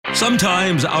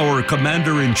Sometimes our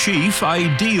commander-in-chief,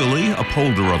 ideally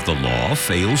upholder of the law,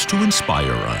 fails to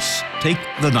inspire us. Take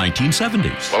the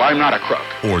 1970s. Well, I'm not a crook.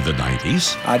 Or the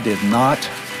 90s. I did not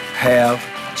have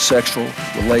sexual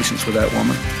relations with that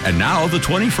woman. And now the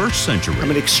 21st century.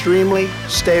 I'm an extremely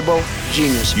stable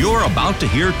genius. You're about to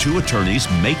hear two attorneys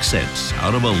make sense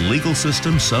out of a legal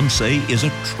system some say is a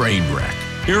train wreck.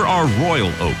 Here are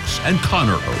Royal Oaks and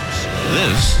Connor Oaks.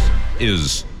 This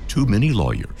is Too Many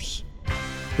Lawyers.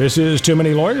 This is Too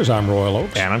Many Lawyers. I'm Royal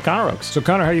Oaks. And I'm Connor Oaks. So,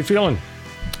 Connor, how you feeling?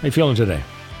 How you feeling today?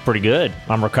 Pretty good.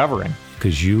 I'm recovering.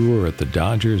 Because you were at the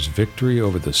Dodgers' victory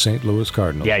over the St. Louis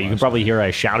Cardinals. Yeah, you can probably hear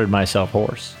I shouted myself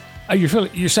hoarse.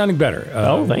 You're sounding better.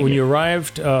 Thank when you. you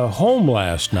arrived home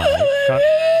last night,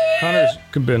 Connor's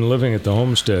been living at the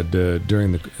homestead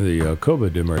during the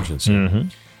COVID emergency. Mm-hmm.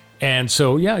 And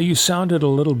so, yeah, you sounded a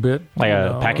little bit like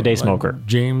a pack-a-day smoker.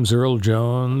 James Earl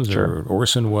Jones Sure. or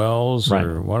Orson Welles Right.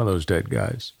 or one of those dead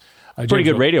guys. Pretty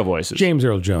good radio voices. James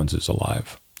Earl Jones is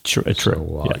alive. True.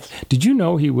 So, Yes. Did you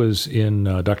know he was in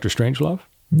Dr. Strangelove?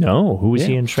 No. Who was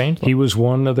he in Strangelove? He was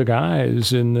one of the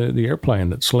guys in the airplane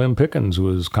that Slim Pickens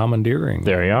was commandeering.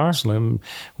 There you are. Slim,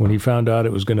 when he found out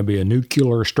it was going to be a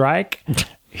nuclear strike,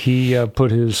 he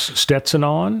put his Stetson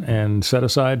on and set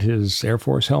aside his Air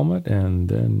Force helmet and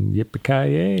then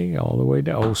yippee-ki-yay all the way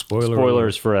down. Oh,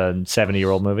 Spoilers for a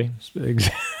 70-year-old movie.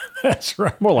 That's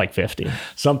right. More like 50.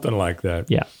 Something like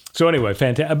that. Yeah. So anyway,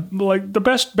 fantastic. Like the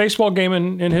best baseball game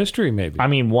in history, maybe. I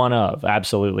mean, one of.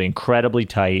 Absolutely. Incredibly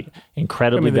tight.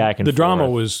 Incredibly back and forth. The drama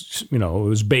was, it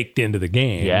was baked into the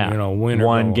game. Yeah. Win or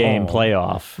one go game home.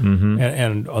 Playoff. Mm-hmm.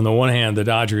 And on the one hand, the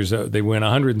Dodgers, they win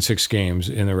 106 games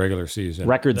in the regular season.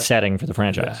 Record-setting for the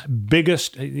franchise.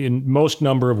 Biggest, in most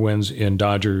number of wins in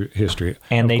Dodger history.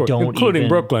 And they don't including even-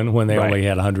 Brooklyn, when they Right. only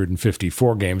had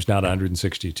 154 games, not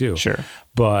 162. Sure.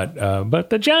 But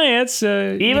the Giants...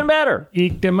 Even better.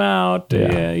 Eked them out.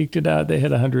 Yeah. Eked it out. They hit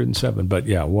 107. But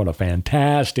yeah, what a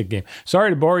fantastic game.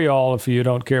 Sorry to bore you all if you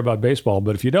don't care about baseball,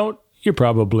 but if you don't, you're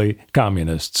probably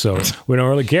communists. So we don't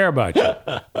really care about you.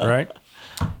 All right?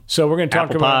 So we're going to talk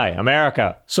Apple about... pie.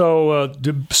 America. So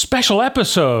the special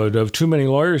episode of Too Many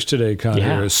Lawyers today,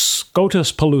 Connor, is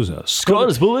SCOTUS-PALOOZA.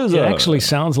 SCOTUS-PALOOZA. It actually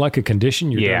sounds like a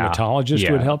condition your Yeah. dermatologist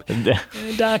Yeah. would help.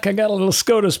 Hey, Doc, I got a little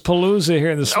SCOTUS-PALOOZA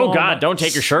here in the small... Oh, God. Don't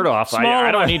take your shirt off.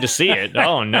 I don't need to see it.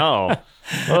 Oh, no.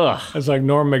 Ugh. It's like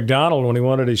Norm Macdonald when he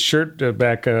wanted his shirt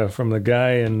back from the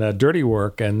guy in Dirty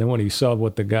Work, and then when he saw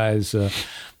what the guy's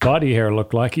body hair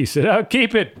looked like, he said, "Oh,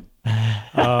 keep it."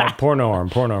 Poor Norm.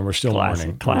 We're still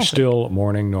mourning. We're still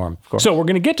mourning Norm. So we're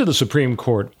going to get to the Supreme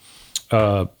Court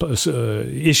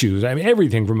issues. I mean,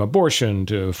 everything from abortion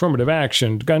to affirmative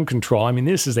action to gun control. I mean,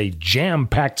 this is a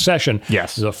jam-packed session.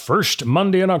 Yes. The first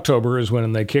Monday in October is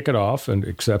when they kick it off, and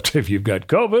except if you've got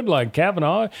COVID, like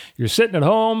Kavanaugh, you're sitting at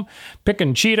home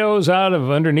picking Cheetos out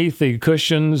of underneath the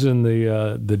cushions in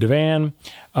the divan.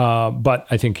 But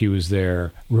I think he was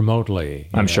there remotely.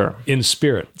 I'm sure. In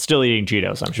spirit. Still eating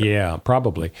Cheetos, I'm sure. Yeah,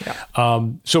 probably. Yeah.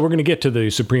 So we're going to get to the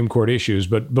Supreme Court issues.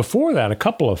 But before that, a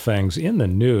couple of things in the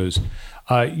news.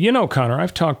 Connor,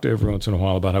 I've talked every once in a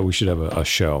while about how we should have a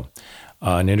show,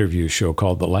 an interview show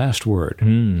called The Last Word.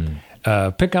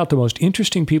 Pick out the most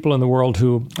interesting people in the world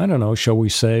who, I don't know, shall we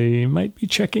say, might be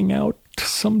checking out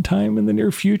sometime in the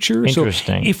near future.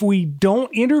 Interesting. So if we don't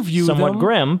interview Somewhat them,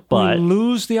 grim, but... we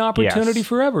lose the opportunity Yes.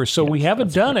 forever. So we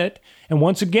haven't done it. And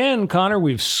once again, Connor,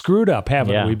 we've screwed up,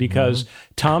 haven't we? Because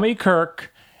Tommy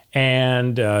Kirk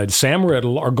and Sam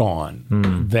Riddle are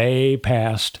gone. They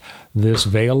passed this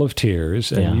veil of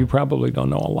tears, and you probably don't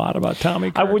know a lot about Tommy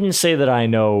Kirk. I wouldn't say that I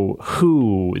know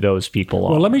who those people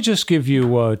are. Well, let me just give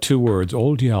you 2 words.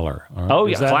 Old Yeller. All right? Oh,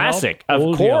 Does yeah, that classic. help? Of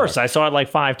Old course. Yeller. I saw it like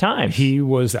 5 times. He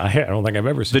was, I don't think I've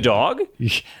ever seen The dog?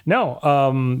 No,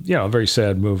 a very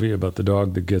sad movie about the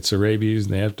dog that gets rabies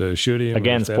and they have to shoot him. Again,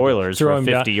 They have to spoilers throw for a him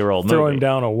down- 50-year-old Throw movie. him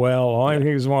down a well. I think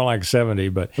he was more like 70,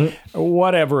 but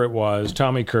whatever it was,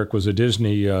 Tommy Kirk was a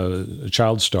Disney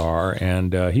child star,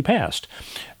 and he passed.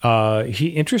 He,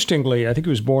 interestingly, I think he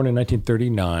was born in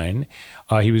 1939.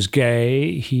 He was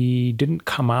gay. He didn't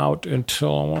come out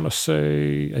until, I want to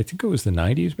say, I think it was the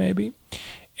 90s maybe.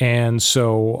 And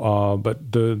so,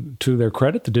 but to their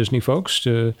credit, the Disney folks,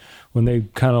 when they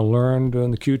kind of learned on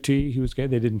the QT he was gay,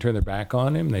 they didn't turn their back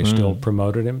on him. They still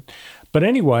promoted him. But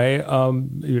anyway,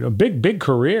 big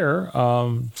career.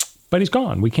 But he's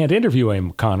gone. We can't interview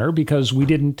him, Connor, because we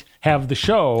didn't have the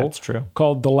show That's true.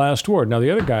 called The Last Word. Now, the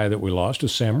other guy that we lost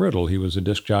is Sam Riddle. He was a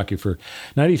disc jockey for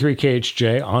 93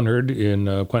 KHJ, honored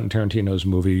in Quentin Tarantino's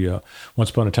movie Once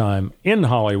Upon a Time in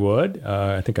Hollywood.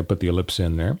 I think I put the ellipse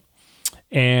in there.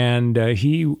 And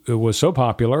he was so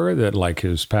popular that, like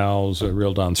his pals,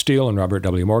 Real Don Steele and Robert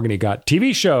W. Morgan, he got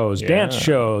TV shows, dance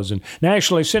shows, and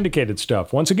nationally syndicated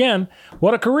stuff. Once again,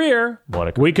 what a career.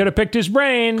 We could have picked his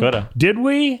brain. Coulda. Did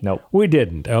we? Nope. We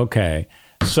didn't. Okay.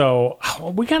 So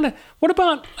what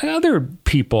about other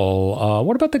people?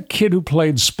 What about the kid who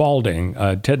played Spaulding,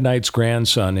 Ted Knight's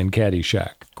grandson in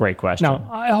Caddyshack? Great question. Now,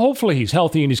 hopefully he's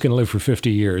healthy and he's going to live for 50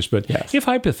 years. But if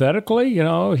hypothetically,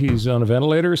 he's on a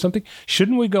ventilator or something,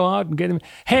 shouldn't we go out and get him?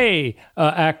 Hey,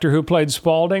 actor who played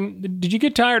Spaulding, did you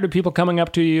get tired of people coming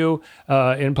up to you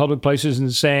in public places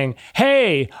and saying,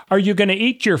 hey, are you going to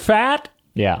eat your fat?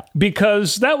 Yeah.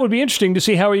 Because that would be interesting to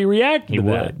see how he reacted to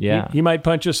that. Yeah. He might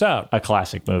punch us out. A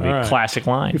classic movie. Right. Classic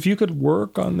line. If you could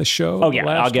work on the show. Oh, yeah.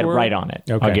 I'll get right on it.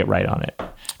 Okay. I'll get right on it.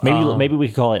 Maybe we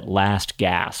could call it Last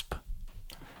Gasp.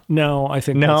 No, I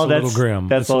think that's a little grim.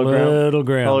 That's a little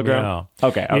grim. Yeah.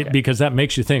 Okay. Because that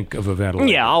makes you think of a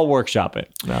ventilator. Yeah, I'll workshop it.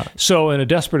 No. So in a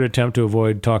desperate attempt to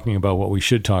avoid talking about what we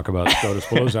should talk about,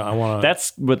 SCOTUS-PALOOZA, I want to...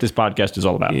 That's what this podcast is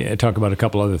all about. Yeah, talk about a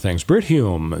couple other things. Britt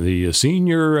Hume, the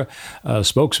senior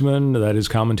spokesman, that is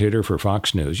commentator for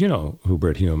Fox News. You know who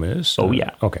Britt Hume is. Oh,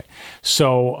 yeah. Okay.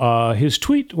 So his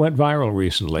tweet went viral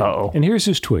recently. Uh-oh. And here's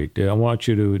his tweet. I want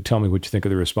you to tell me what you think of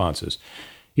the responses.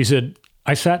 He said...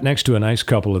 I sat next to a nice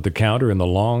couple at the counter in the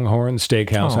Longhorn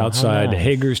Steakhouse outside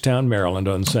Hagerstown, Maryland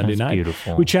on Sunday night.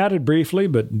 Beautiful. We chatted briefly,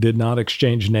 but did not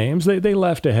exchange names. They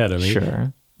left ahead of me.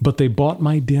 Sure. But they bought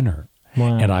my dinner.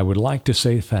 Wow. And I would like to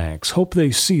say thanks. Hope they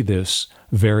see this.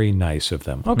 Very nice of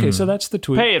them. Okay, so that's the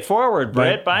tweet. Pay it forward,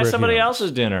 Britt. Buy somebody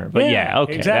else's dinner. But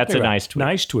okay, exactly that's a right. nice tweet.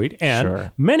 Nice tweet.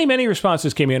 And many, many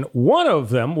responses came in. One of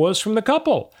them was from the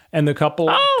couple. And the couple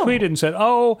tweeted and said,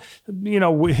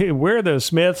 we're the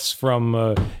Smiths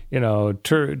from,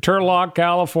 Turlock,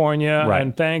 California. Right.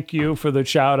 And thank you for the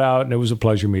shout out. And it was a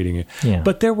pleasure meeting you. Yeah.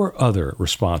 But there were other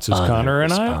responses, Connor.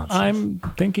 And I'm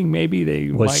thinking maybe they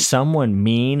Was someone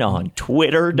mean on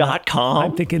Twitter.com?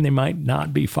 I'm thinking they might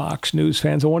not be Fox News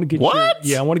fans. I want to get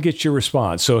I want to get your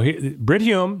response. So Britt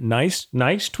Hume, nice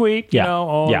tweet.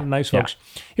 Nice folks.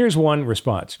 Yeah. Here's one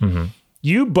response. Mm-hmm.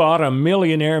 You bought a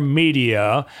millionaire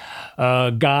media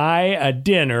guy a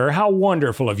dinner. How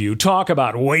wonderful of you. Talk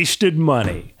about wasted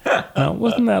money.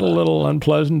 Wasn't that a little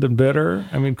unpleasant and bitter?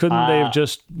 I mean, couldn't they have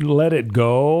just let it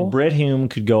go? Britt Hume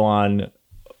could go on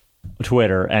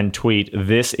Twitter and tweet,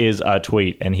 "This is a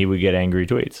tweet," and he would get angry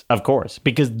tweets. Of course,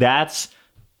 because that's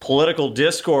political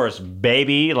discourse,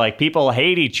 baby. Like, people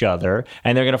hate each other,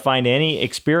 and they're going to find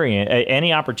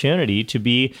any opportunity to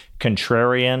be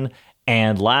contrarian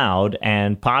and loud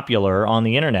and popular on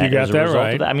the internet. You got that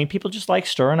right. Of that. I mean, people just like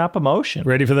stirring up emotion.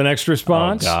 Ready for the next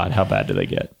response? Oh, God, how bad do they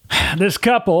get? This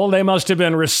couple, they must have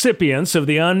been recipients of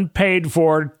the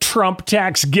unpaid-for Trump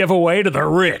tax giveaway to the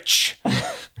rich.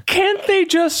 Can't they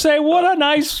just say, what a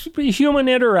nice human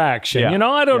interaction? Yeah.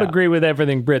 I don't agree with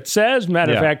everything Britt says.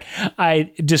 Matter of fact,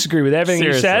 I disagree with everything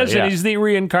he says, and he's the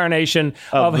reincarnation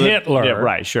of Hitler. Yeah,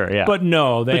 right, sure, yeah. But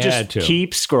no, they just had to.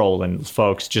 Keep scrolling,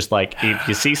 folks. Just like, if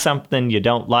you see something you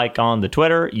don't like on the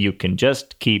Twitter, you can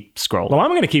just keep scrolling. Well, I'm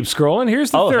going to keep scrolling.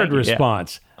 Here's the third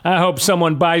response. Yeah. I hope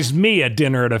someone buys me a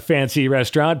dinner at a fancy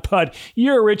restaurant, but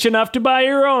you're rich enough to buy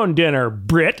your own dinner,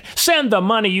 Britt. Send the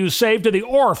money you saved to the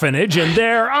orphanage in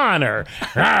their honor.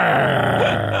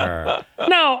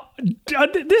 Now,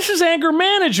 this is anger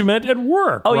management at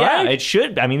work, right? Yeah, it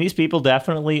should. I mean, these people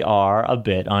definitely are a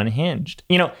bit unhinged.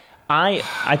 I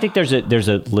think there's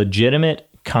a legitimate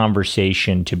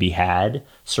conversation to be had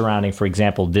surrounding, for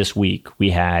example, this week we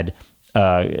had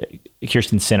Kyrsten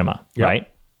Sinema, right?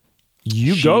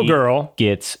 She go, girl.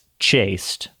 Gets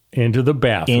chased into the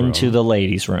bathroom, into the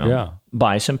ladies' room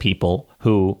by some people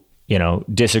who,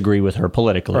 disagree with her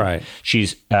politically. Right.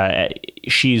 She's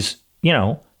in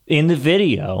the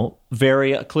video,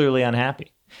 very clearly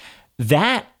unhappy.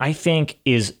 That, I think,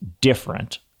 is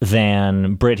different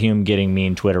than Britt Hume getting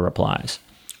mean Twitter replies.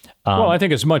 Well, I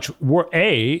think it's much worse.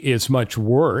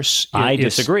 I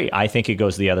disagree. I think it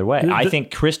goes the other way. I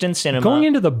think Kyrsten Sinema... Going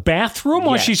into the bathroom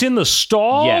while she's in the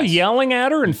stall, yelling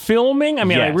at her and filming? I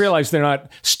mean, I realize they're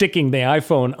not sticking the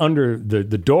iPhone under the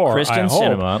door, Kyrsten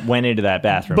Sinema went into that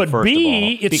bathroom, but first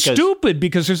B, of all, it's stupid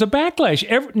because there's a backlash.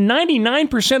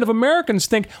 99% of Americans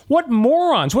think, what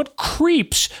morons, what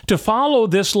creeps to follow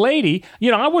this lady.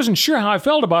 I wasn't sure how I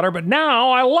felt about her, but now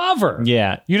I love her.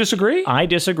 Yeah. You disagree? I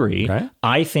disagree. Okay.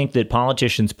 I think think that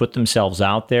politicians put themselves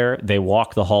out there. They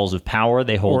walk the halls of power.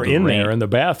 They hold there in the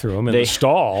bathroom, in the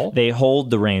stall. They hold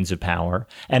the reins of power.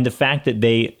 And the fact that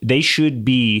they should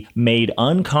be made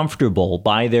uncomfortable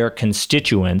by their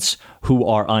constituents who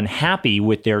are unhappy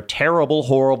with their terrible,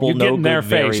 horrible, you get in their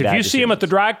face. If you see them at the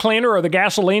dry cleaner or the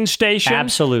gasoline station,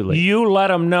 absolutely, you let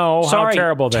them know how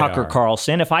terrible they Tucker are.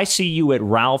 Carlson. If I see you at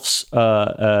Ralph's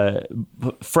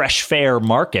Fresh Fare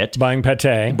Market buying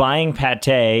pate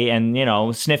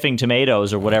and sniffing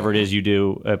tomatoes or whatever it is you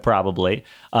do, probably,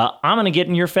 I'm going to get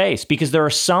in your face, because there are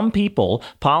some people,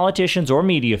 politicians or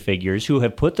media figures, who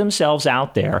have put themselves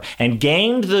out there and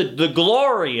gained the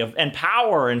glory of and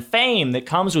power and fame that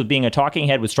comes with being a talking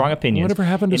head with strong opinions. Whatever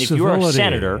happened to civility? If you're a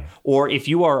senator, or if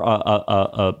you are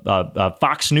a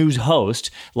Fox News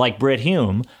host like Brit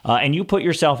Hume, and you put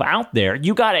yourself out there,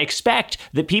 you got to expect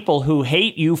that people who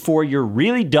hate you for your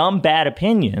really dumb, bad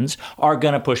opinions are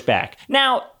going to push back.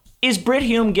 Now, is Brit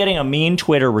Hume getting a mean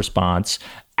Twitter response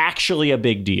actually a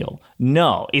big deal?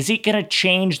 No. Is he going to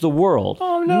change the world?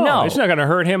 Oh, no. It's not going to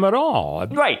hurt him at all.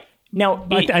 Right. Now,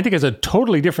 I think it's a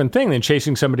totally different thing than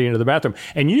chasing somebody into the bathroom.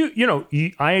 And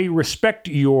I respect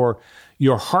your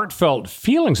heartfelt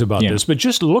feelings about this, but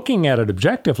just looking at it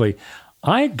objectively,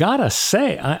 I gotta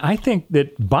say, I think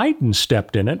that Biden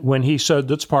stepped in it when he said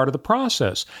that's part of the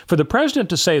process. For the president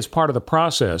to say it's part of the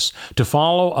process to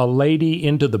follow a lady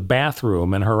into the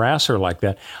bathroom and harass her like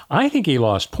that, I think he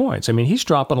lost points. I mean, he's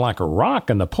dropping like a rock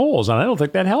in the polls, and I don't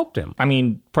think that helped him. I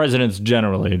mean, presidents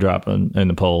generally drop in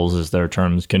the polls as their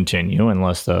terms continue,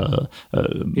 unless the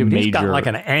major... He's got like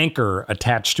an anchor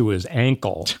attached to his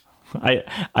ankle.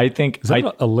 I think... Is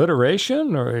that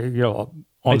alliteration or,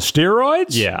 on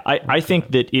steroids? Yeah, I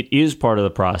think that it is part of the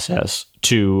process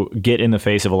to get in the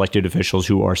face of elected officials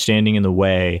who are standing in the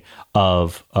way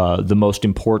of the most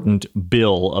important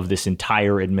bill of this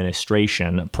entire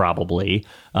administration, probably.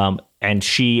 And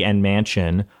she and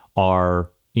Manchin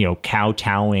are,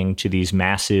 kowtowing to these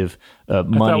massive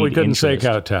money. I thought we couldn't say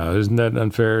kowtow. Isn't that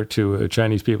unfair to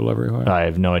Chinese people everywhere? I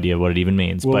have no idea what it even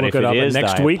means. We'll but look if it up, is, and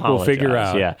next week we'll figure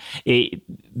out. Yeah,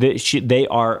 they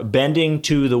are bending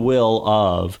to the will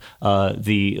of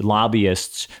the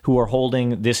lobbyists who are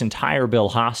holding this entire bill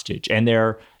hostage, and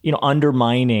they're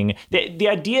undermining the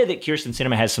idea that Kyrsten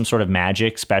Sinema has some sort of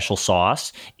magic special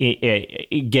sauce,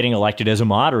 getting elected as a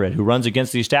moderate who runs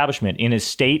against the establishment in a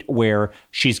state where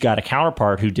she's got a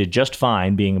counterpart who did just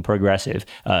fine being a progressive,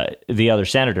 the other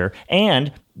senator,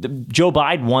 and Joe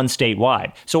Biden won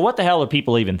statewide. So what the hell are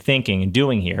people even thinking and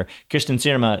doing here? Kyrsten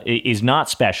Sinema is not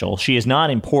special. She is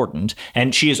not important.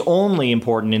 And she is only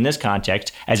important in this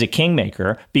context as a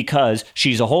kingmaker because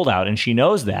she's a holdout, and she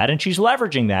knows that. And she's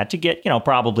leveraging that to get,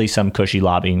 probably some cushy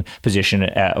lobbying position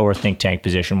or think tank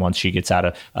position once she gets out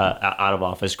of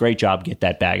office. Great job. Get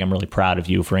that bag. I'm really proud of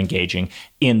you for engaging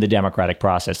in the democratic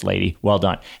process, lady. Well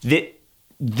done.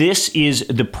 This is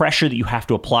the pressure that you have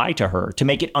to apply to her to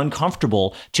make it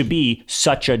uncomfortable to be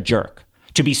such a jerk,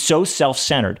 to be so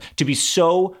self-centered, to be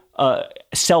so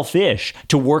selfish,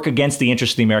 to work against the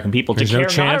interests of the American people, to care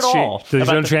not at all. There's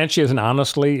no chance she has an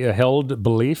honestly held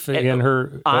belief in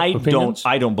her opinions?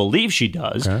 I don't believe she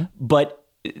does. Okay. But,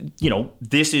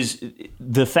 this is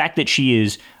the fact that she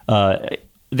is...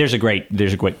 There's a great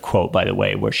quote, by the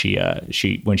way, where she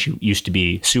when she used to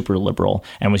be super liberal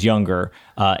and was younger,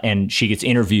 and she gets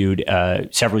interviewed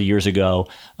several years ago,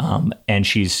 and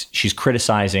she's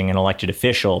criticizing an elected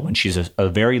official when she's a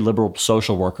very liberal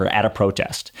social worker at a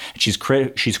protest. She's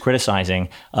criticizing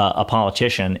a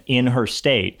politician in her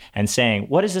state and saying,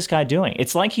 "What is this guy doing?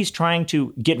 It's like he's trying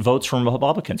to get votes from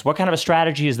Republicans. What kind of a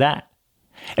strategy is that?"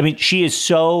 I mean, she is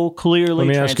so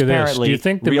clearly, transparently Do you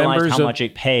think the realized members how much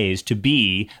it pays to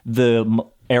be the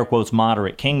air quotes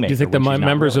moderate kingmaker. Do you think the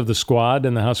members of the squad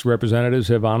in the House of Representatives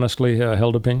have honestly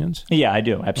held opinions? Yeah, I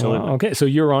do. Absolutely. Okay, so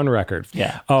you're on record.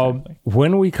 Yeah. Exactly.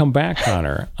 When we come back,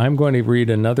 Connor, I'm going to read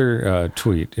another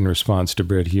tweet in response to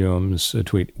Brit Hume's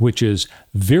tweet, which is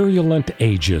virulent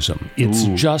ageism. It's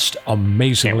just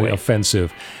amazingly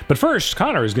offensive. But first,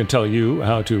 Connor is going to tell you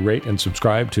how to rate and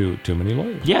subscribe to Too Many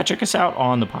Lawyers. Yeah, check us out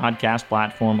on the podcast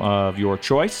platform of your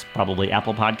choice, probably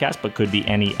Apple Podcasts, but could be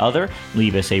any other.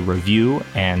 Leave us a review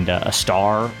and a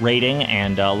star rating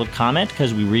and a comment,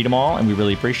 because we read them all and we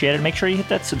really appreciate it. Make sure you hit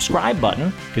that subscribe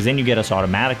button, because then you get us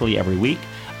automatically every week,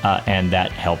 and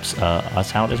that helps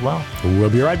us out as well. We'll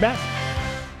be right back.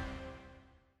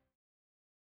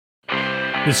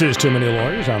 This is Too Many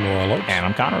Lawyers. I'm Royal Oaks. And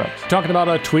I'm Connor Oaks. Talking about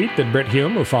a tweet that Brit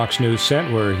Hume of Fox News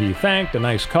sent where he thanked a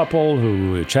nice couple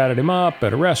who chatted him up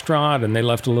at a restaurant, and they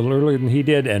left a little earlier than he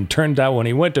did. And turned out when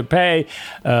he went to pay,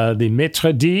 the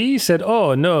maître d' said,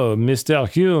 "Oh, no, Mr.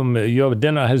 Hume, your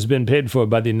dinner has been paid for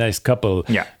by the nice couple.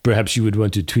 Yeah. Perhaps you would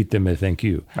want to tweet them a thank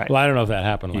you." Right. Well, I don't know if that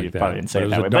happened like He that. probably didn't say it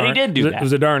was that a way, but he did do that. It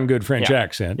was a darn good French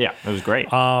accent. Yeah, it was great.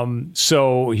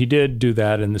 So he did do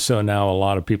that, and so now a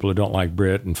lot of people who don't like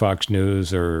Brit and Fox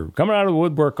News are coming out of the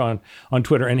woodwork on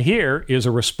Twitter. And here is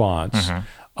a response.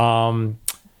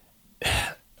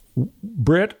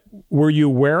 Brit, were you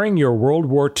wearing your World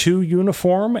War II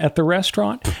uniform at the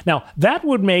restaurant? Now, that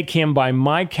would make him, by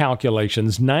my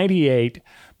calculations,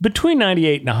 between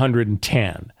 98 and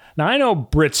 110. Now, I know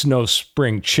Brit's no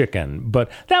spring chicken, but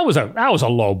that was a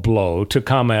low blow to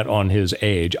comment on his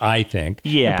age, I think.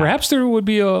 Yeah. And perhaps there would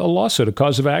be a lawsuit, a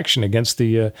cause of action against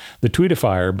the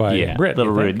tweetifier by Brit.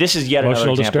 Little rude. This is yet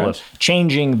another example of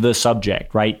changing the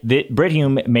subject, right? Brit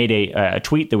Hume made a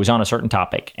tweet that was on a certain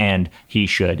topic, and he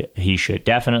should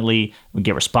definitely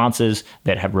get responses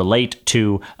that relate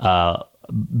to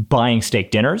buying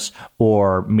steak dinners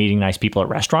or meeting nice people at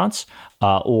restaurants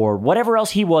or whatever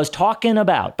else he was talking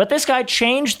about. But this guy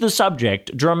changed the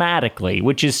subject dramatically,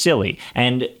 which is silly.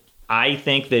 And I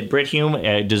think that Brit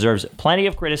Hume deserves plenty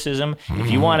of criticism. If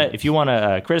you want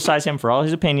to criticize him for all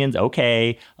his opinions,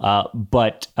 okay,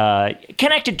 but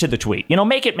connect it to the tweet.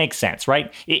 Make it make sense,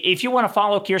 right? If you want to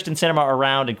follow Kirsten Sinema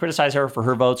around and criticize her for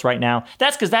her votes right now,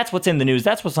 that's because that's what's in the news.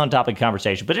 That's what's on topic of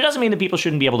conversation. But it doesn't mean that people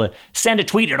shouldn't be able to send a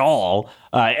tweet at all,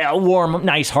 a warm,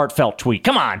 nice, heartfelt tweet.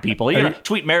 Come on, people. You're going to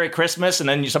tweet Merry Christmas, and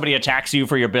then somebody attacks you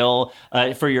for your bill,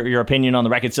 for your opinion on the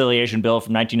reconciliation bill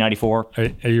from 1994.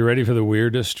 Are you ready for the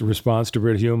weirdest response to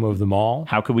Brit Hume of them all?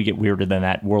 How could we get weirder than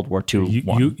that World War II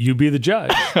one? You be the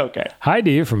judge. Okay.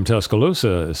 Heidi from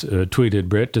Tuscaloosa tweeted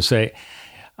Brit to say,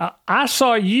 I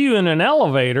saw you in an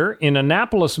elevator in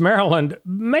Annapolis, Maryland,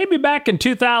 maybe back in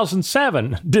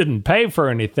 2007. Didn't pay for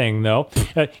anything, though.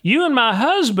 You and my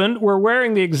husband were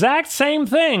wearing the exact same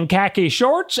thing, khaki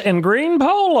shorts and green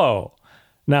polo.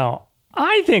 Now,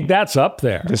 I think that's up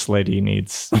there. This lady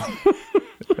needs...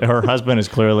 Her husband has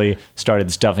clearly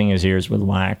started stuffing his ears with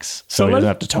wax, so he doesn't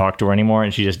have to talk to her anymore,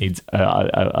 and she just needs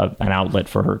an outlet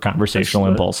for her conversational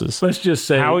impulses. Let's just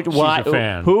say she's a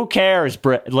fan. Who cares,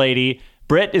 lady?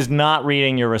 Brit is not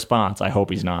reading your response. I hope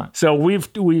he's not. So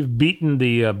we've beaten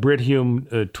the Brit Hume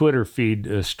Twitter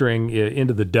feed string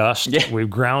into the dust. Yeah. We've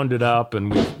ground it up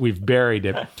and we've buried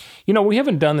it. We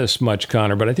haven't done this much,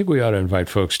 Connor, but I think we ought to invite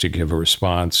folks to give a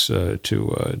response to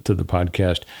the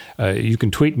podcast. You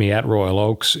can tweet me at Royal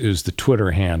Oaks is the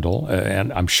Twitter handle,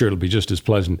 and I'm sure it'll be just as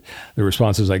pleasant the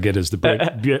responses I get as the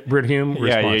Brit Hume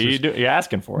responses. Yeah, you're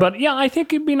asking for it. But yeah, I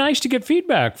think it'd be nice to get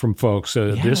feedback from folks.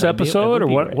 This episode or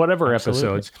whatever episodes.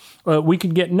 We can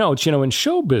get notes. In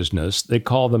show business, they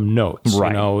call them notes.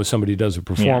 Right. Somebody does a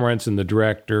performance and the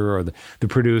director or the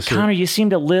producer. Connor, you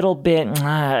seemed a little bit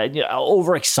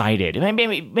overexcited.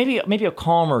 Maybe a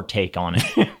calmer take on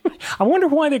it. I wonder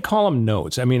why they call them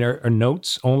notes. I mean, are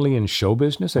notes only in show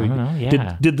business? I don't know,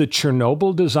 yeah. Did the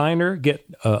Chernobyl designer get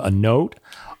a note?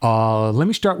 Let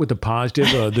me start with the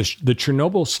positive. The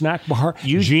Chernobyl snack bar,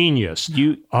 genius.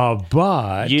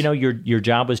 But your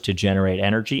job was to generate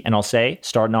energy, and I'll say,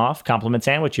 starting off, compliment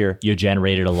sandwich here, you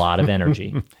generated a lot of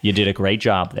energy. You did a great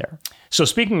job there. So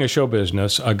speaking of show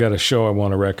business, I got a show I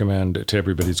want to recommend to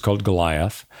everybody. It's called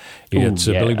Goliath. It's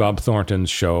Billy Bob Thornton's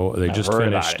show. They just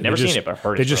finished. Never seen it, but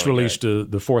heard it. They just released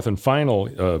the fourth and final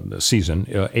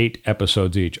season, 8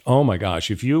 episodes each. Oh my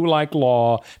gosh! If you like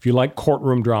law, if you like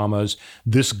courtroom dramas,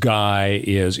 this guy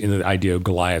is in the idea of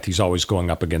Goliath. He's always going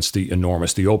up against the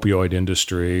opioid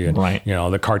industry and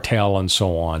the cartel and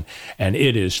so on. And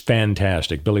it is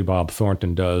fantastic. Billy Bob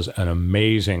Thornton does an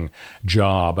amazing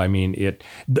job. I mean,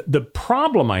 the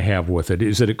problem I have with it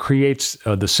is that it creates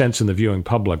the sense in the viewing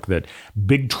public that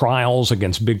big trials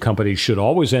against big companies should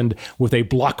always end with a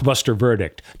blockbuster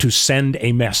verdict to send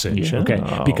a message, okay?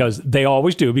 Because they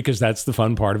always do, because that's the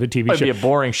fun part of a TV show. It'd be a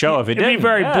boring show if it didn't. It'd be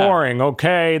very boring,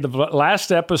 okay? The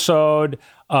last episode...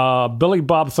 Billy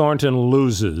Bob Thornton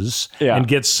loses and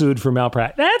gets sued for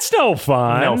malpractice. That's no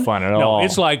fun. No fun at all.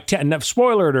 It's like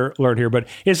spoiler alert here, but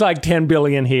it's like $10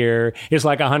 billion here. It's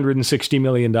like $160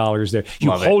 million there.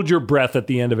 You hold your breath at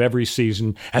the end of every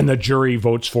season, and the jury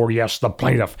votes for yes, the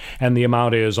plaintiff, and the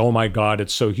amount is, oh my God,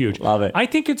 it's so huge. Love it. I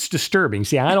think it's disturbing.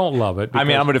 See, I don't love it. I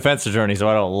mean, I'm a defense attorney, so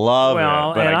I don't love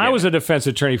it. But I was a defense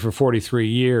attorney for 43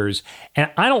 years, and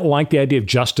I don't like the idea of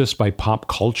justice by pop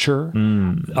culture.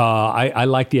 I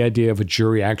like like the idea of a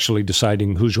jury actually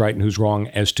deciding who's right and who's wrong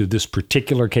as to this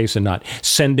particular case and not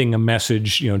sending a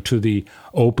message, to the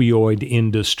opioid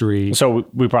industry. So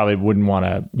we probably wouldn't want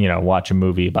to, watch a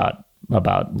movie about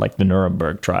like the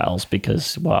Nuremberg trials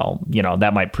because,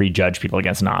 that might prejudge people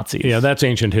against Nazis. Yeah, that's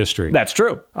ancient history. That's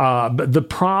true. But the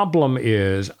problem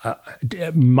is,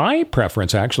 my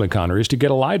preference actually, Connor, is to get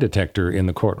a lie detector in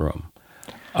the courtroom.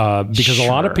 Because a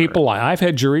lot of people, I've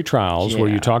had jury trials where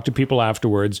you talk to people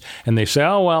afterwards and they say,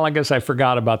 oh, well, I guess I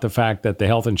forgot about the fact that the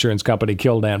health insurance company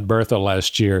killed Aunt Bertha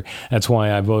last year. That's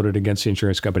why I voted against the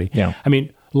insurance company. Yeah. I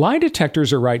mean, lie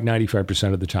detectors are right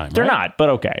 95% of the time. They're not, but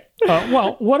okay.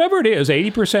 Well, whatever it is,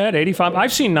 80%, 85%.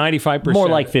 I've seen 95%. More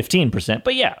like 15%,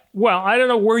 but yeah. Well, I don't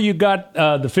know where you got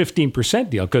the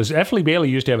 15% deal, because F. Lee Bailey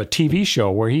used to have a TV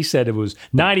show where he said it was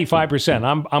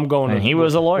 95%. I'm going. And he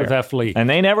was a lawyer with F. Lee, and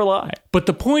they never lie. But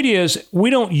the point is,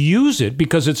 we don't use it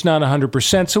because it's not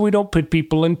 100%. So we don't put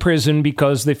people in prison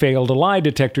because they failed a lie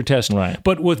detector test. Right.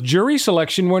 But with jury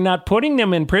selection, we're not putting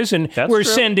them in prison. We're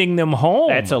sending them home.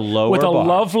 That's a lower with a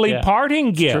bar. lovely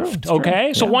parting gift. It's okay,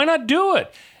 true. So why not do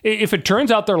it? If it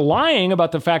turns out they're lying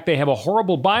about the fact they have a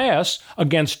horrible bias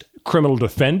against criminal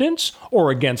defendants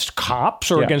or against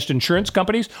cops or against insurance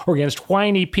companies or against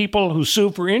whiny people who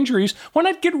sue for injuries, why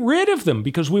not get rid of them?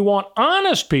 Because we want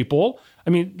honest people. I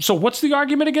mean, so what's the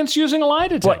argument against using a lie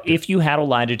detector? Well, if you had a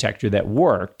lie detector that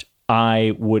worked,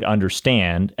 I would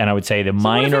understand, and I would say the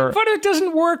minor... But it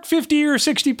doesn't work 50 or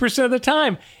 60% of the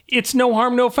time. It's no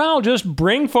harm, no foul. Just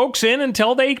bring folks in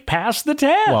until they pass the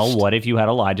test. Well, what if you had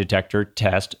a lie detector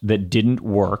test that didn't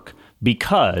work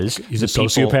because... He's a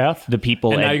sociopath? The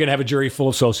people... And now you're going to have a jury full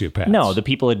of sociopaths. No, the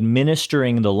people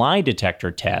administering the lie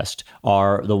detector test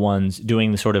are the ones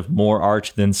doing the sort of more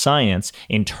art than science,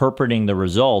 interpreting the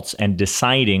results and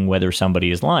deciding whether somebody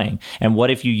is lying. And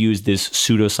what if you use this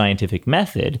pseudoscientific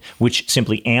method, which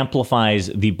simply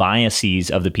amplifies the biases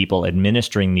of the people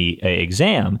administering the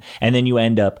exam, and then you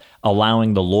end up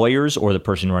allowing the lawyers or the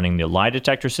person running the lie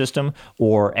detector system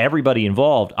or everybody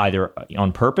involved, either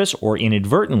on purpose or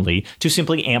inadvertently, to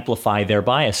simply amplify their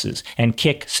biases and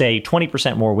kick, say,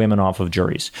 20% more women off of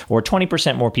juries, or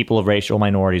 20% more people of racial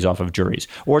minorities off of juries,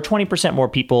 or 20% more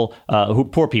people,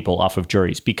 poor people off of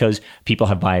juries, because people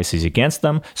have biases against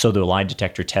them. So the lie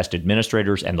detector test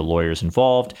administrators and the lawyers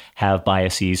involved have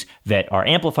biases that are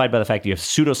amplified by the fact that you have a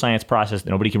pseudoscience process that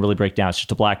nobody can really break down. It's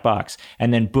just a black box.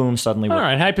 And then boom, suddenly all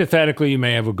right, hypothetically, you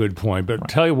may have a good point, but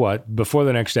tell you what, before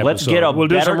the next episode, we'll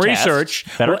do some research,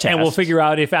 and we'll figure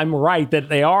out if I'm right that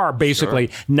they are basically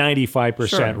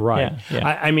 95% right. Yeah.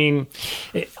 I mean,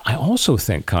 I also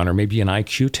think, Connor, maybe an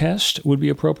IQ test would be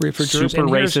appropriate for jurors. Super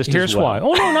racist. Here's why.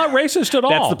 Oh, no, not racist at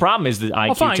all. That's the problem, is the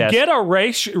IQ test. Get a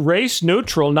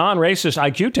race-neutral, non-racist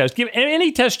IQ test. Give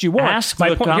any test you want. Ask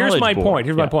the college board.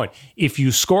 Here's my point. If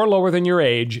you score lower than your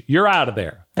age, you're out of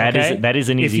there. That is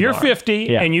an easy If you're bar.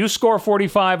 50 and you score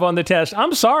 45 on the test,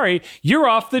 I'm sorry, you're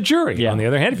off the jury. Yeah. On the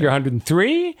other hand, if you're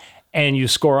 103 and you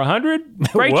score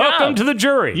 100, Great welcome job. to the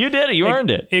jury. You did it. You earned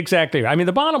it. Exactly. I mean,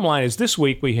 the bottom line is this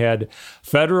week we had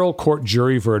federal court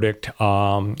jury verdict,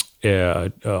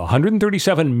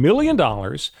 $137 million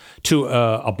to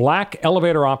a black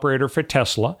elevator operator for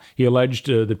Tesla. He alleged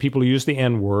that people used the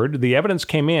N-word. The evidence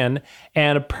came in,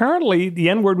 and apparently the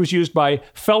N-word was used by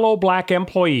fellow black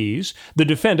employees. The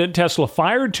defendant, Tesla,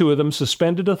 fired 2 of them,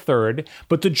 suspended a 3rd,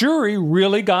 but the jury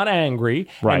really got angry.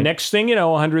 Right. And next thing you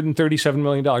know, $137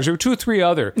 million. There were 2 or 3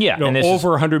 other and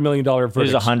over $100 million verdicts.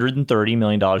 There's $130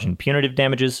 million in punitive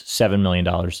damages, $7 million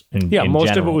in most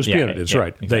general. of it was punitive. That's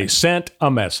right. Exactly. They sent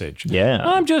a message. Yeah.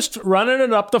 I'm just running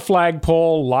it up the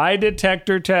flagpole. Lie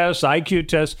detector test, IQ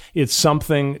test. It's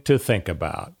something to think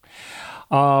about.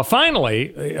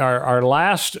 Finally, our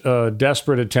last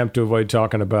desperate attempt to avoid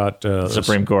talking about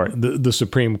Supreme Court. The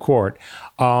Supreme Court.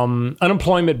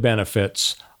 Unemployment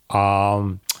benefits.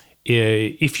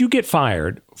 If you get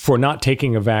fired for not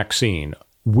taking a vaccine,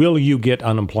 will you get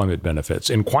unemployment benefits?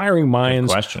 Inquiring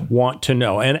minds want to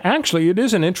know. And actually, it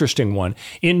is an interesting one.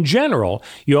 In general,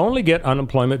 you only get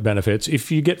unemployment benefits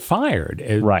if you get fired.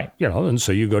 Right. And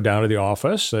so you go down to the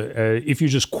office. If you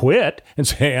just quit and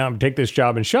say, I'm take this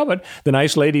job and shove it, the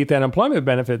nice lady at the unemployment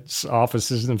benefits office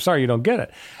says, I'm sorry, you don't get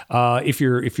it. If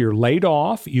you're laid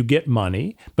off, you get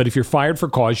money. But if you're fired for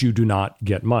cause, you do not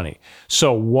get money.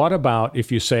 So what about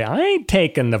if you say, I ain't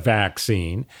taking the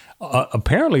vaccine?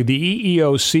 apparently the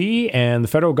EEOC and the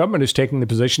federal government is taking the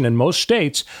position in most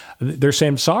states. They're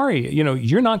saying, sorry,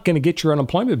 you're not going to get your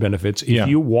unemployment benefits if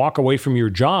you walk away from your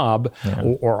job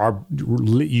or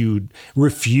you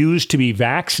refuse to be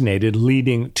vaccinated,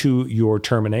 leading to your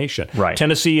termination. Right.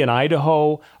 Tennessee and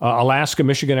Idaho, Alaska,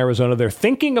 Michigan, Arizona, they're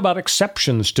thinking about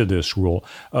exceptions to this rule.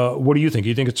 What do you think? Do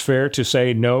you think it's fair to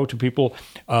say no to people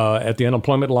at the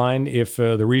unemployment line if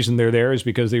the reason they're there is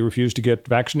because they refuse to get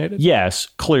vaccinated? Yes,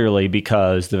 clearly,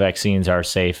 because the vaccines are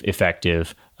safe,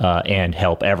 effective, and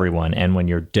help everyone. And when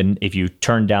if you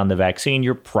turn down the vaccine,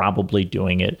 you're probably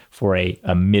doing it for a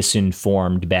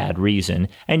misinformed bad reason.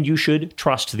 And you should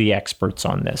trust the experts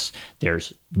on this.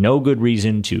 There's no good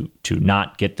reason to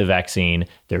not get the vaccine.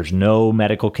 There's no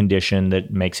medical condition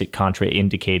that makes it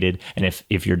contraindicated. And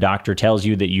if your doctor tells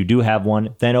you that you do have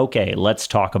one, then okay, let's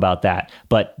talk about that.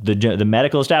 But the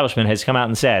medical establishment has come out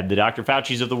and said, the Dr.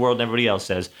 Fauci's of the world and everybody else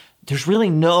says, there's really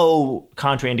no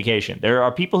contraindication. There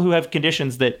are people who have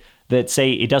conditions that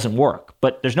say it doesn't work,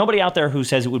 but there's nobody out there who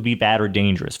says it would be bad or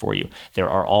dangerous for you. There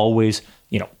are always,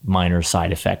 minor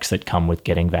side effects that come with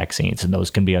getting vaccines, and those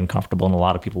can be uncomfortable, and a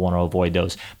lot of people want to avoid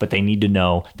those, but they need to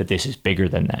know that this is bigger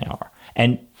than they are.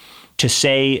 And to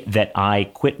say that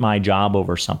I quit my job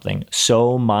over something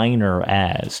so minor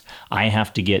as I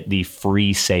have to get the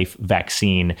free, safe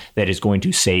vaccine that is going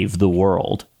to save the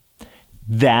world,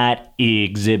 that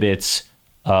exhibits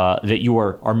that you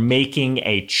are making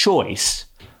a choice,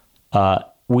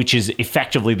 which is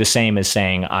effectively the same as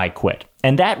saying I quit.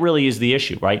 And that really is the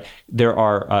issue, right? There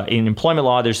are in employment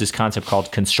law, there's this concept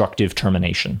called constructive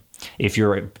termination. If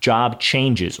your job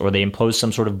changes or they impose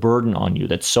some sort of burden on you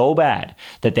that's so bad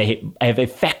that they have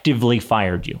effectively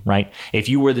fired you, right? If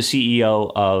you were the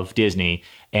CEO of Disney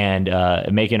and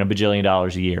making $1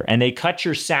 bajillion a year, and they cut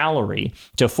your salary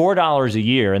to $4 a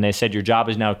year, and they said your job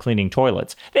is now cleaning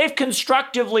toilets, they've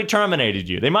constructively terminated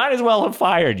you. They might as well have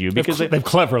fired you because they've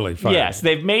cleverly fired. Yes,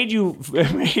 they've made you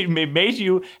made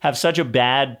you have such a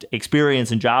bad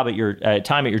experience and job at your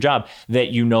time at your job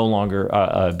that you no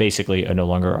longer basically no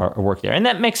longer work there, and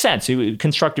that makes sense.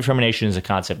 Constructive termination as a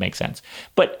concept makes sense,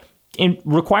 but in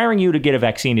requiring you to get a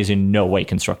vaccine is in no way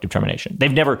constructive termination.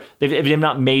 They've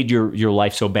not made your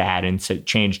life so bad and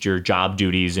changed your job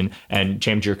duties and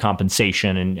changed your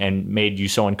compensation and made you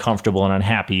so uncomfortable and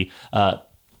unhappy.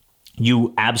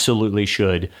 You absolutely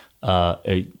should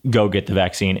go get the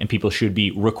vaccine, and people should be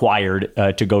required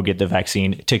to go get the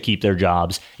vaccine to keep their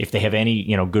jobs if they have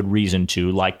any good reason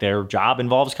to, like their job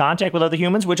involves contact with other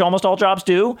humans, which almost all jobs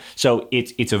do. So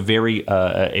it's a very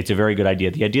good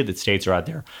idea. The idea that states are out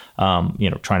there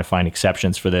trying to find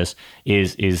exceptions for this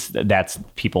is that's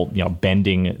people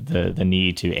bending the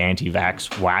knee to anti-vax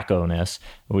wacko-ness,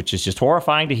 which is just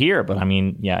horrifying to hear. But I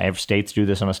mean, every states do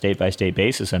this on a state-by-state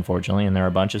basis, unfortunately, and there are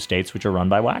a bunch of states which are run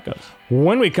by wackos.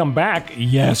 When we come back,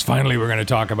 yes, finally we're going to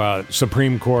talk about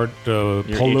Supreme Court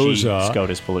Palooza.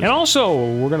 SCOTUS-PALOOZA. And also,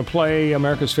 we're going to play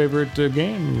America's favorite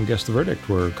game, Guess the Verdict,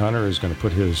 where Connor is going to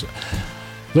put his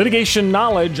litigation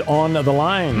knowledge on the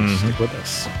line. Mm-hmm. Stick with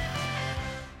us.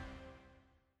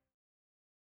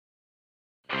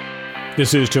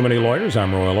 This is Too Many Lawyers.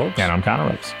 I'm Royal Oaks. And I'm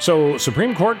Connor Oaks. So,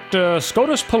 Supreme Court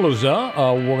SCOTUS-PALOOZA.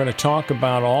 We're going to talk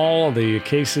about all of the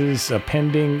cases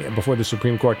pending before the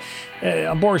Supreme Court.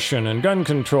 Abortion and gun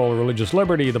control, religious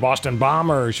liberty, the Boston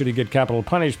bomber, should he get capital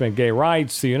punishment, gay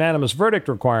rights, the unanimous verdict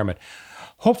requirement.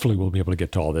 Hopefully we'll be able to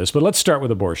get to all this. But let's start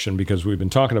with abortion, because we've been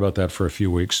talking about that for a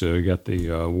few weeks. You got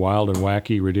the wild and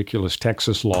wacky, ridiculous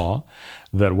Texas law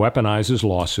that weaponizes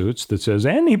lawsuits that says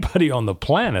anybody on the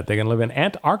planet, they can live in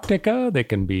Antarctica, they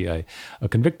can be a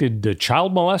convicted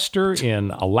child molester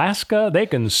in Alaska, they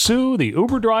can sue the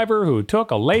Uber driver who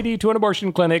took a lady to an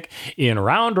abortion clinic in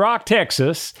Round Rock,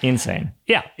 Texas. Insane.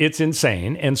 Yeah, it's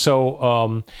insane. And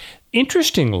so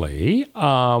interestingly, we're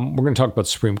going to talk about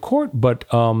the Supreme Court, but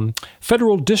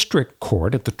federal district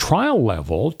court at the trial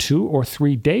level 2 or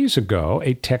 3 days ago,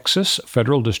 a Texas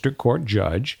federal district court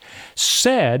judge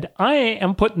said, I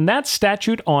am putting that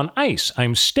statute on ice.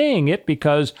 I'm staying it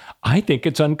because I think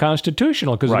it's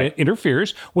unconstitutional because it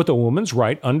interferes with a woman's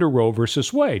right under Roe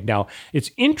versus Wade. Now,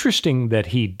 it's interesting that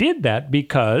he did that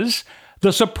because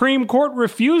the Supreme Court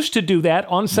refused to do that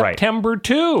on September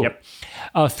 2. Yep.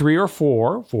 3 or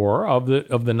 4 of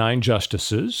the 9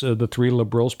 justices, the 3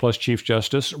 liberals plus Chief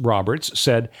Justice Roberts,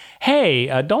 said,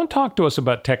 hey, don't talk to us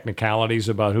about technicalities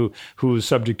about who's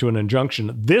subject to an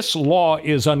injunction. This law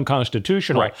is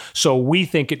unconstitutional, so we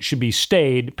think it should be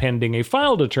stayed pending a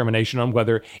final determination on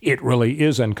whether it really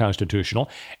is unconstitutional.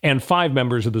 And 5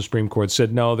 members of the Supreme Court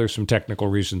said, no, there's some technical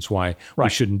reasons why we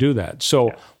shouldn't do that. So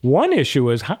one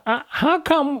issue is, how how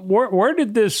come, where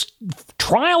did this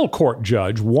trial court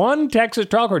judge, one Texas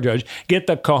trial court judge, get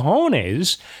the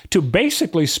cojones to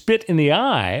basically spit in the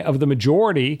eye of the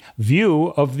majority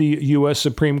view of the U.S.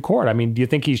 Supreme Court? I mean, do you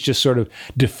think he's just sort of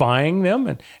defying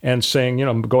them and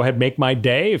saying, go ahead, make my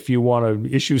day if you want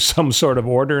to issue some sort of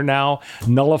order now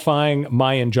nullifying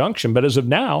my injunction? But as of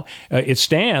now, it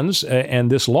stands,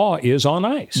 and this law is on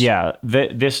ice. Yeah,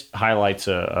 this highlights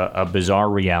a bizarre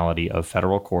reality of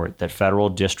federal court, that federal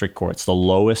district courts, the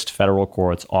lowest federal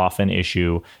courts, often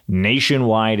issue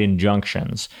nationwide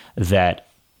injunctions that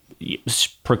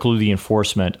preclude the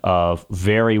enforcement of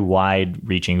very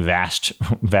wide-reaching,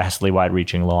 vastly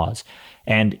wide-reaching laws.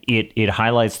 And it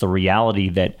highlights the reality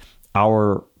that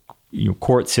our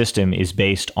court system is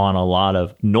based on a lot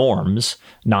of norms,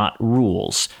 not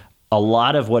rules. A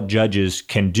lot of what judges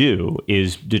can do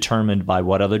is determined by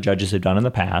what other judges have done in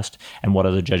the past and what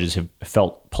other judges have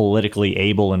felt politically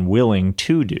able and willing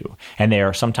to do. And they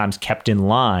are sometimes kept in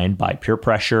line by peer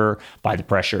pressure, by the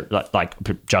pressure, like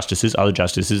justices, other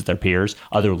justices, their peers,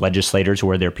 other legislators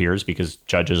who are their peers, because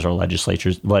judges are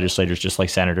legislators just like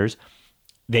senators.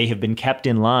 They have been kept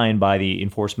in line by the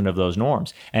enforcement of those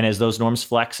norms. And as those norms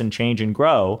flex and change and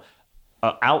grow,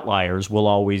 outliers will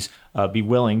always be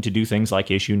willing to do things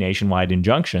like issue nationwide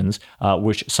injunctions,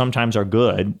 which sometimes are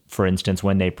good. For instance,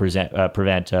 when they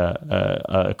prevent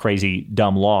a crazy,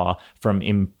 dumb law from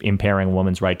impairing a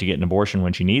woman's right to get an abortion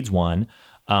when she needs one.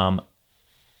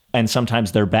 And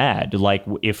sometimes they're bad, like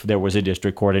if there was a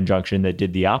district court injunction that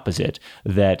did the opposite,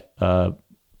 that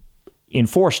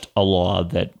enforced a law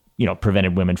that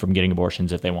prevented women from getting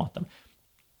abortions if they want them.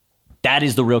 That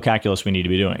is the real calculus we need to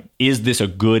be doing. Is this a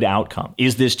good outcome?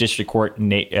 Is this district court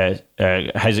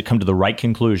has it come to the right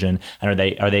conclusion? And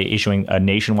are they issuing a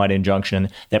nationwide injunction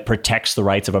that protects the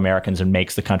rights of Americans and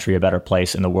makes the country a better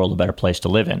place and the world a better place to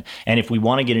live in? And if we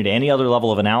want to get into any other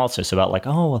level of analysis about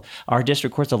our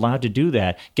district court's allowed to do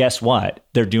that, guess what?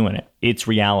 They're doing it. It's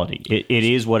reality. It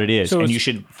is what it is. And you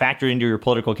should factor into your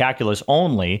political calculus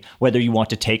only whether you want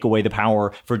to take away the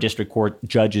power for district court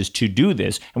judges to do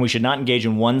this. And we should not engage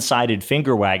in one-sided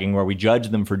finger wagging where we judge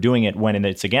them for doing it when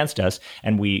it's against us,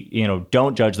 and we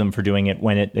don't judge them for doing it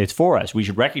when it's for us. We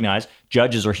should recognize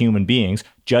judges are human beings.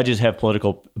 Judges have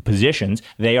political positions.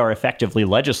 They are effectively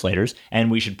legislators,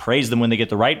 and we should praise them when they get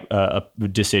the right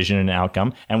decision and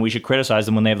outcome, and we should criticize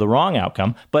them when they have the wrong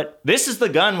outcome. But this is the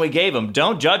gun we gave them.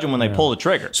 Don't judge them when they pull the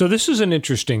trigger. So this is an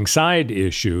interesting side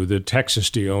issue, the Texas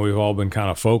deal. We've all been kind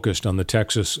of focused on the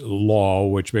Texas law,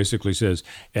 which basically says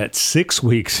at 6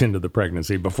 weeks into the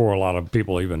pregnancy, before a lot of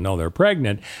people even know they're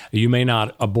pregnant, you may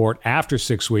not abort after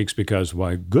 6 weeks because,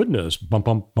 my goodness, bump,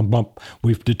 bump, bump, bump,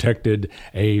 we've detected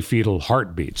a fetal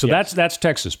heartbeat. So that's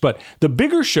Texas. But the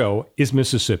bigger show is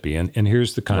Mississippi, and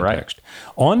here's the context.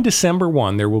 Right. On December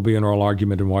 1, there will be an oral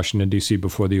argument in Washington, D.C.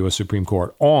 before the U.S. Supreme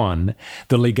Court on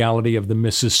the legality of the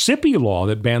Mississippi law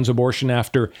that bans abortion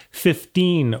after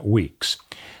 15 weeks.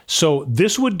 So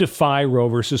this would defy Roe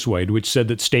versus Wade, which said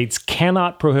that states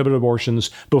cannot prohibit abortions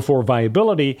before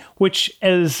viability, which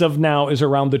as of now is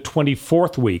around the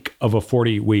 24th week of a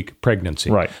 40-week pregnancy.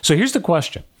 Right. So here's the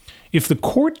question. If the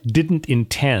court didn't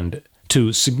intend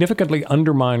to significantly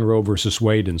undermine Roe versus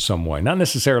Wade in some way, not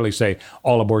necessarily say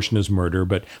all abortion is murder,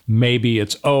 but maybe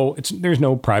there's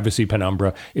no privacy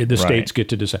penumbra, the states get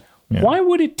to decide. Yeah. Why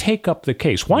would it take up the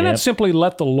case? Why not simply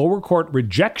let the lower court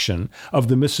rejection of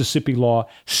the Mississippi law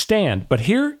stand? But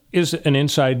here is an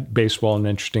inside baseball, an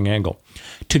interesting angle.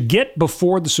 To get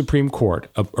before the Supreme Court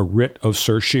a writ of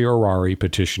certiorari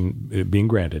petition being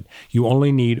granted, you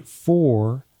only need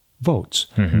 4 votes,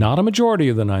 not a majority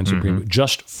of the 9 Supreme,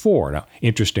 just 4. Now,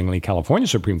 interestingly, California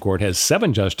Supreme Court has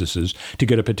 7 justices to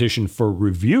get a petition for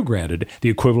review granted, the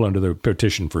equivalent of the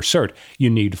petition for cert. You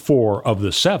need 4 of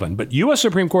the 7. But U.S.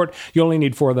 Supreme Court, you only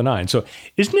need 4 of the 9. So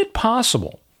isn't it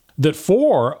possible that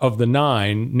 4 of the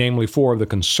 9, namely 4 of the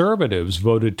conservatives,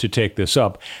 voted to take this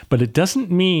up, but it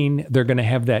doesn't mean they're going to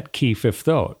have that key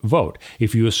 5th vote.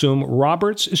 If you assume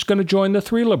Roberts is going to join the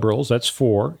 3 liberals, that's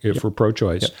 4 if we're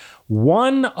pro-choice. Yep.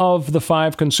 1 of the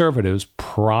 5 conservatives,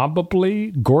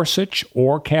 probably Gorsuch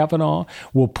or Kavanaugh,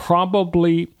 will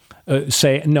probably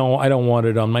say, no, I don't want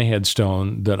it on my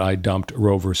headstone that I dumped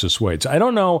Roe versus Wade. So I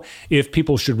don't know if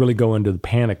people should really go into the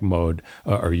panic mode.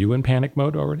 Are you in panic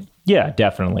mode already? Yeah,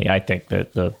 definitely. I think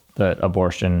that the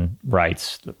abortion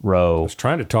rights, Roe. I was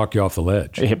trying to talk you off the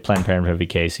ledge. Planned Parenthood v.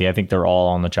 Casey. I think they're all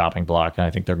on the chopping block, and I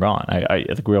think they're gone.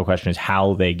 The real question is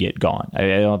how they get gone. I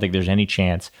don't think there's any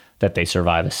chance that they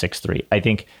survive a 6-3. I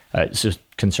think it's just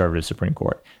conservative Supreme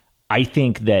Court. I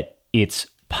think that it's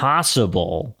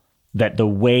possible that the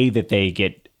way that they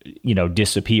get,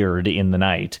 disappeared in the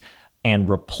night and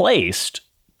replaced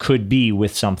could be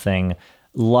with something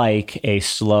like a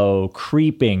slow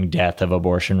creeping death of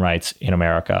abortion rights in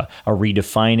America, a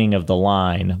redefining of the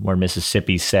line where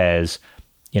Mississippi says,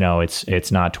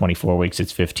 it's not 24 weeks,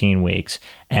 it's 15 weeks.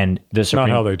 And the Supreme...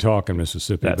 Not how they talk in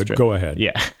Mississippi, but true. Go ahead.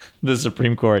 Yeah. The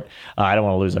Supreme Court, I don't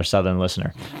want to lose our Southern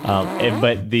listener.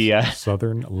 But the...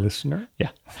 Southern listener? Yeah.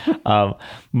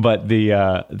 But the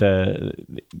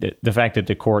fact that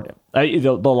the court...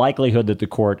 the likelihood that the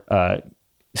court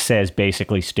says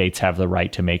basically states have the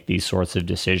right to make these sorts of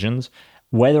decisions,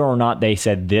 whether or not they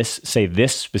say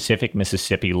this specific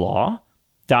Mississippi law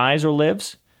dies or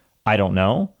lives, I don't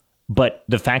know. But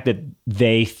the fact that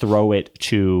they throw it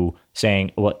to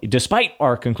saying, well, despite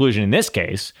our conclusion in this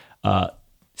case,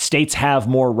 states have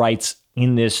more rights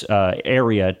in this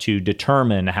area to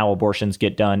determine how abortions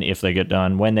get done, if they get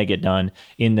done, when they get done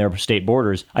in their state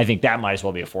borders, I think that might as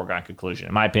well be a foregone conclusion.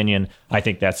 In my opinion, I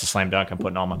think that's a slam dunk. I'm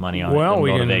putting all my money on it. Well,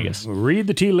 we can can Vegas. Read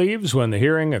the tea leaves when the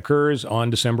hearing occurs on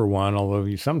December 1,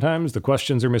 although sometimes the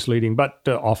questions are misleading, but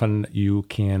often you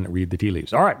can read the tea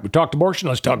leaves. All right, we talked abortion.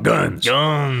 Let's talk guns.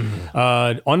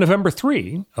 On November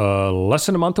 3, less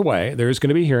than a month away, there's going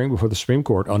to be a hearing before the Supreme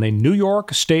Court on a New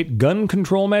York state gun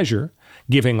control measure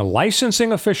giving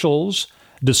licensing officials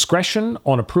discretion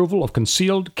on approval of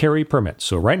concealed carry permits.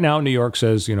 So right now, New York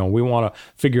says, we want to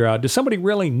figure out, does somebody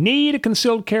really need a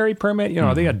concealed carry permit?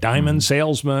 Are they a diamond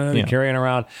salesman carrying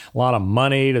around a lot of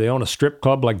money? Do they own a strip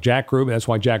club like Jack Ruby? That's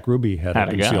why Jack Ruby had a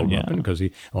concealed weapon, because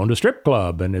he owned a strip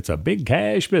club, and it's a big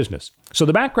cash business. So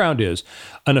the background is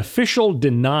an official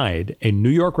denied a New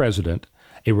York resident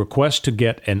a request to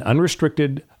get an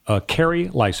unrestricted carry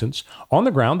license on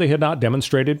the ground they had not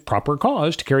demonstrated proper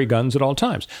cause to carry guns at all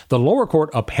times. The lower court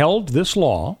upheld this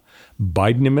law.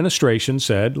 Biden administration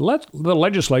said, let the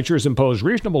legislature has imposed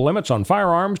reasonable limits on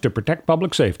firearms to protect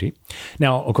public safety.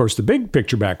 Now, of course, the big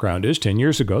picture background is 10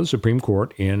 years ago, the Supreme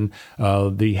Court in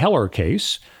the Heller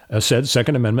case said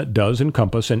Second Amendment does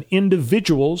encompass an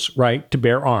individual's right to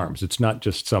bear arms. It's not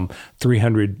just some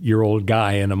 300-year-old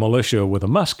guy in a militia with a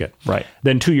musket. Right.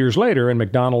 Then 2 years later, in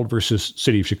McDonald versus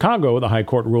City of Chicago, the High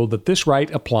Court ruled that this right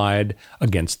applied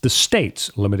against the states,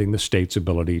 limiting the state's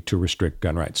ability to restrict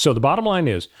gun rights. So the bottom line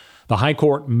is, the High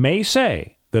Court may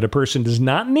say that a person does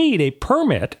not need a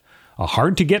permit, a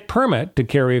hard-to-get permit, to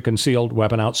carry a concealed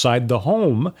weapon outside the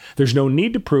home. There's no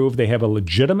need to prove they have a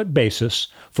legitimate basis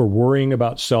for worrying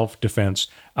about self-defense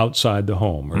outside the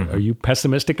home. Are you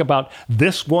pessimistic about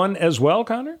this one as well,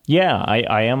 Connor? Yeah,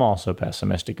 I am also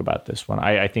pessimistic about this one.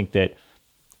 I think that,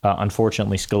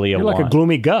 unfortunately, Scalia You're won. like a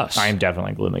gloomy Gus. I am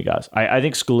definitely a gloomy Gus. I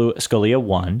think Scalia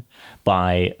won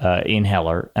by in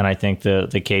Heller, and I think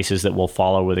the cases that will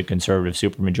follow with a conservative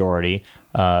supermajority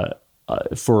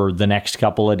for the next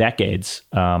couple of decades.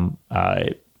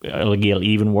 It'll get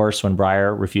even worse when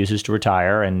Breyer refuses to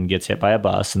retire and gets hit by a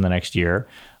bus in the next year.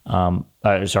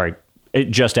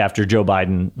 Just after Joe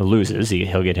Biden loses,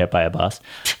 he'll get hit by a bus.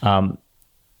 And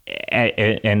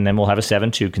then we'll have a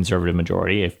 7-2 conservative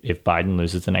majority if Biden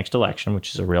loses the next election,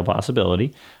 which is a real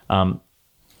possibility.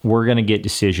 We're going to get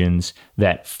decisions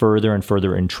that further and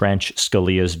further entrench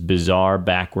Scalia's bizarre,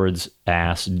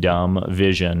 backwards-ass, dumb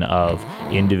vision of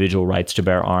individual rights to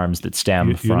bear arms that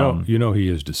stem from... You know he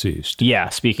is deceased. Yeah,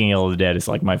 speaking ill of the dead is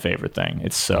like my favorite thing.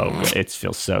 It's so good. It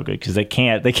feels so good because they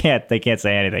can't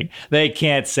say anything. They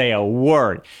can't say a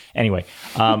word. Anyway,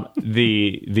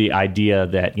 the idea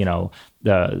that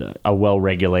a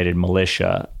well-regulated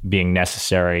militia being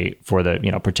necessary for the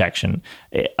protection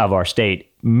of our state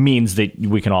means that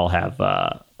we can all have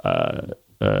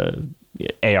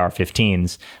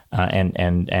AR-15s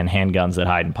and handguns that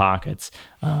hide in pockets.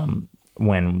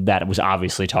 When that was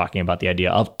obviously talking about the idea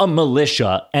of a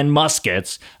militia and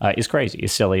muskets is crazy,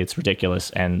 is silly, it's ridiculous,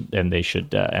 and they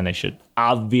should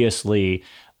obviously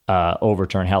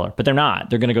overturn Heller, but they're not.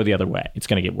 They're going to go the other way. It's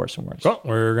going to get worse and worse. Well,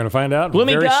 we're going to find out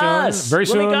Gloomy very Gus. soon. Very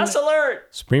soon. Gloomy Gus alert.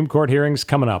 Supreme Court hearings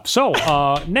coming up. So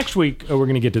next week we're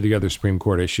going to get to the other Supreme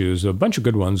Court issues, a bunch of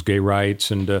good ones, gay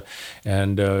rights and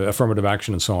affirmative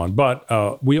action and so on. But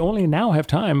we only now have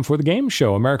time for the game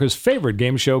show, America's favorite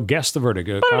game show, Guess the Verdict.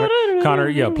 Connor,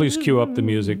 yeah, please cue up the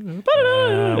music. Who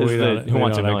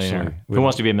Wants a Millionaire? Who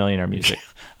Wants to Be a Millionaire music.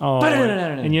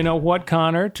 And you know what,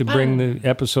 Connor? To bring the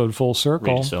episode full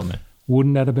circle,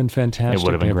 wouldn't that have been fantastic? It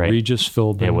would have been great. Regis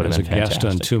Philbin as a guest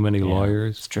on Too Many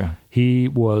Lawyers. It's true. He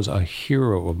was a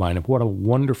hero of mine. What a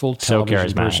wonderful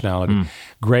television personality.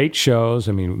 Great shows.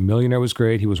 I mean, Millionaire was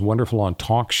great. He was wonderful on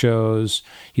talk shows.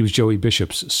 He was Joey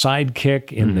Bishop's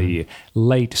sidekick in the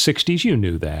late 60s. You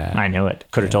knew that. I knew it.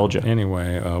 Could have told you.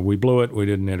 Anyway, we blew it. We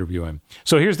didn't interview him.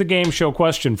 So here's the game show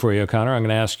question for you, Connor. I'm going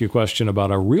to ask you a question about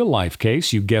a real-life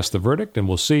case. You guess the verdict, and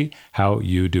we'll see how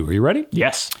you do. Are you ready?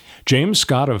 Yes. James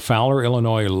Scott of Fowler,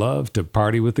 Illinois, loved to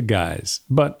party with the guys,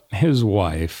 but his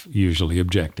wife usually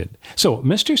objected. So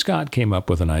Mr. Scott came up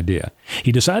with an idea.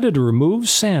 He decided to remove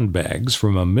sandbags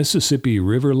from a Mississippi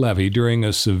River levee during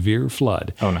a severe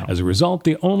flood. Oh, no. As a result,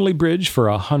 the only bridge for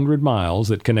 100 miles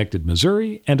that connected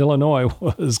Missouri and Illinois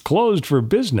was closed for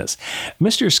business.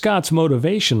 Mr. Scott's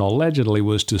motivation allegedly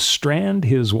was to strand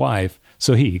his wife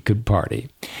so he could party.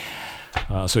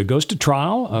 So he goes to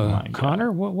trial.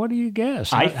 Connor, what do you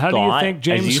guess? How do you think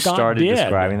James Scott did? As you started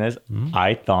describing this,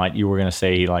 I thought you were going to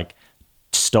say he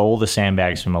stole the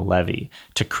sandbags from a levee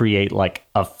to create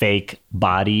a fake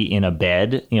body in a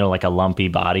bed, like a lumpy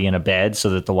body in a bed, so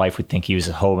that the wife would think he was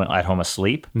at home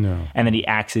asleep. No. And then he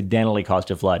accidentally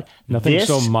caused a flood. Nothing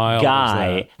so mild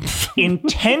as that.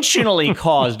 Intentionally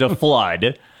caused a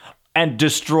flood and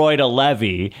destroyed a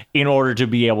levee in order to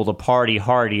be able to party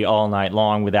hardy all night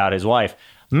long without his wife.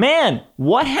 Man,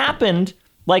 what happened?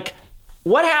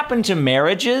 What happened to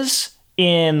marriages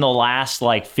in the last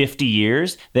 50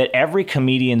 years that every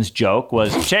comedian's joke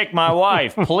was, take my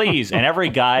wife, please? And every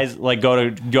guy's go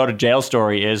to jail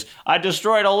story is, I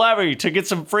destroyed a levee to get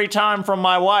some free time from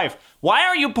my wife. Why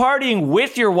aren't you partying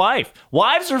with your wife?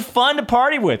 Wives are fun to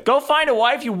party with. Go find a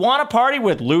wife you want to party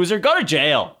with, loser. Go to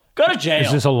jail. Go to jail.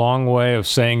 Is this a long way of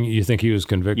saying you think he was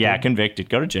convicted? Yeah, convicted.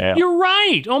 Go to jail. You're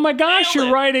right. Oh, my gosh,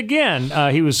 you're right again.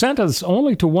 He was sentenced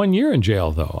only to 1 year in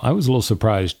jail, though. I was a little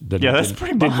surprised that he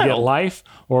didn't get life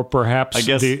or perhaps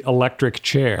the electric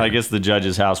chair. I guess the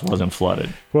judge's house wasn't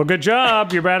flooded. Well, good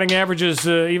job. Your batting average is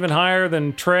even higher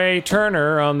than Trey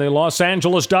Turner on the Los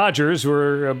Angeles Dodgers, who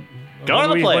are,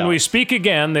 when we speak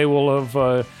again, they will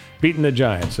have beaten the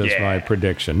Giants. That's my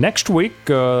prediction. Next week,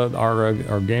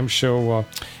 our game show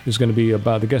is going to be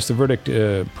about, the Guess the Verdict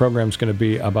program is going to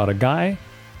be about a guy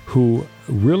who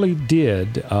really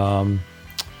did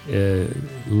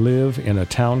live in a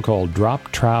town called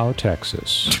Drop Trow,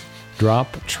 Texas.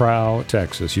 Drop Trow,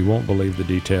 Texas. You won't believe the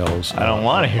details. I don't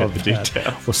want to hear the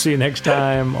details. We'll see you next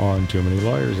time on Too Many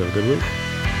Lawyers. Have a good week.